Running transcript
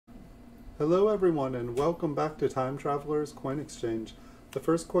Hello everyone and welcome back to Time Traveler's Coin Exchange. The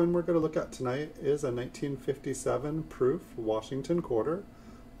first coin we're going to look at tonight is a 1957 proof Washington quarter.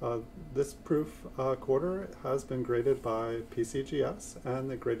 This proof quarter has been graded by PCGS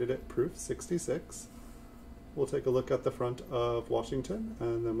and they graded it proof 66. We'll take a look at the front of Washington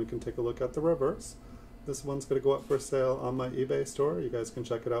and then we can take a look at the reverse. This one's going to go up for sale on my eBay store. You guys can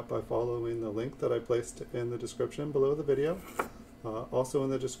check it out by following the link that I placed in the description below the video. Also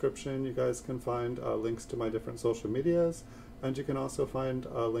in the description you guys can find links to my different social medias, and you can also find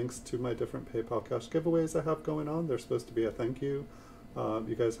links to my different PayPal Cash giveaways I have going on. They're supposed to be a thank you.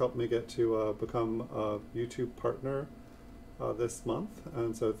 You guys helped me get to become a YouTube partner this month,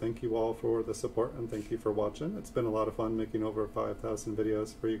 and so thank you all for the support and thank you for watching. It's been a lot of fun making over 5,000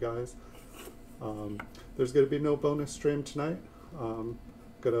 videos for you guys. There's going to be no bonus stream tonight.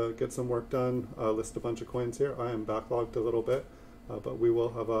 Gonna get some work done, list a bunch of coins here. I am backlogged a little bit. But we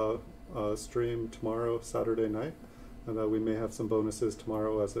will have a stream tomorrow, Saturday night, and we may have some bonuses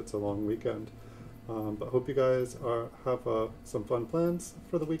tomorrow as it's a long weekend. But hope you guys have some fun plans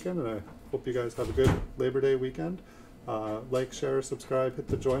for the weekend, and I hope you guys have a good Labor Day weekend. Like, share, subscribe, hit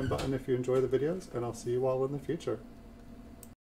the join button if you enjoy the videos, and I'll see you all in the future.